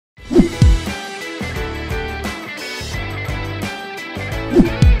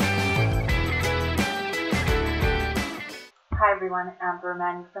everyone, Amber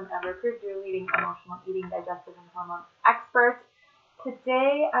Manning from Amber Approved, your leading emotional eating, digestive, and hormone expert.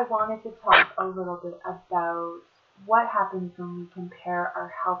 Today I wanted to talk a little bit about what happens when we compare our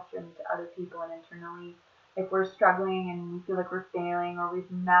health journey to other people and internally. If we're struggling and we feel like we're failing, or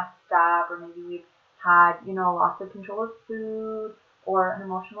we've messed up, or maybe we've had, loss of control of food, or an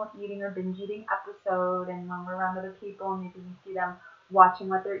emotional eating or binge eating episode, and when we're around other people, maybe we see them watching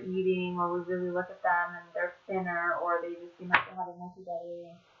what they're eating, or we really look at them and they're thinner, or they just seem like they're having it together,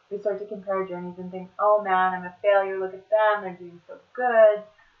 and we start to compare journeys and think, oh man, I'm a failure, look at them, they're doing so good,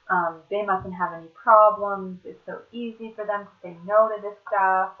 they mustn't have any problems, it's so easy for them to say no to this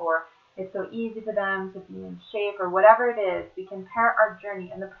stuff, or it's so easy for them to be in shape, or whatever it is. We compare our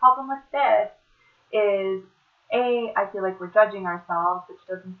journey, and the problem with this is, A, I feel like we're judging ourselves, which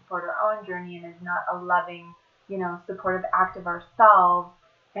doesn't support our own journey and is not a loving, supportive act of ourselves.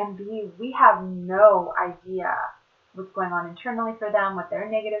 And B, we have no idea what's going on internally for them, what their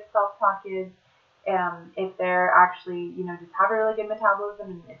negative self-talk is, if they're actually, just have a really good metabolism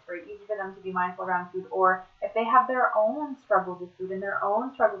and it's very easy for them to be mindful around food, or if they have their own struggles with food and their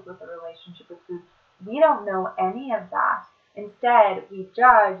own struggles with a relationship with food. We don't know any of that. Instead, we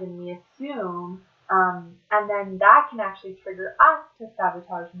judge and we assume, and then that can actually trigger us to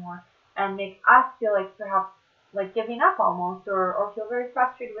sabotage more and make us feel like perhaps like giving up almost, or feel very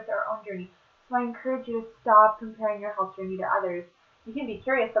frustrated with our own journey. So I encourage you to stop comparing your health journey to others. You can be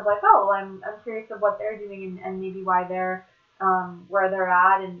curious of like, oh, well, I'm curious of what they're doing and maybe why they're where they're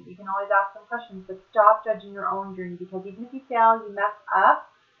at, and you can always ask them questions, but stop judging your own journey, because even if you fail, you mess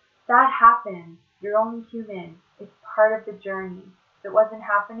up, that happens. You're only human. It's part of the journey. If it wasn't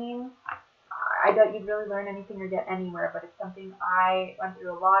happening, I doubt you'd really learn anything or get anywhere, but it's something I went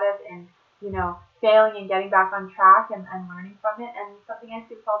through a lot of, and failing and getting back on track and learning from it, and something I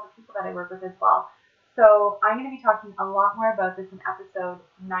see with all the people that I work with as well. So I'm going to be talking a lot more about this in episode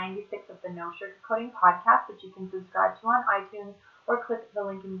 96 of the No Sugarcoating podcast, which you can subscribe to on iTunes, or click the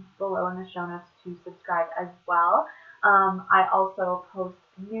link below in the show notes to subscribe as well. I also post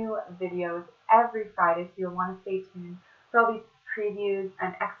new videos every Friday, so you'll want to stay tuned for all these previews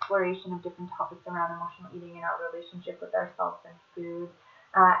and exploration of different topics around emotional eating and our relationship with ourselves and food.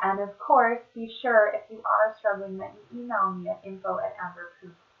 And of course, be sure, if you are struggling, that you email me at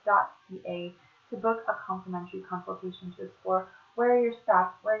info@amberapproved.ca to book a complimentary consultation to explore where you're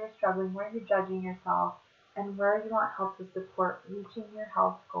stuck, where you're struggling, where you're judging yourself, and where you want help to support reaching your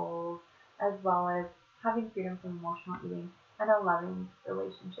health goals, as well as having freedom from emotional eating and a loving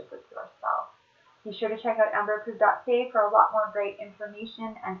relationship with yourself. Be sure to check out amberapproved.ca for a lot more great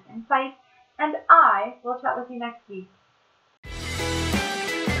information and insights, and I will chat with you next week.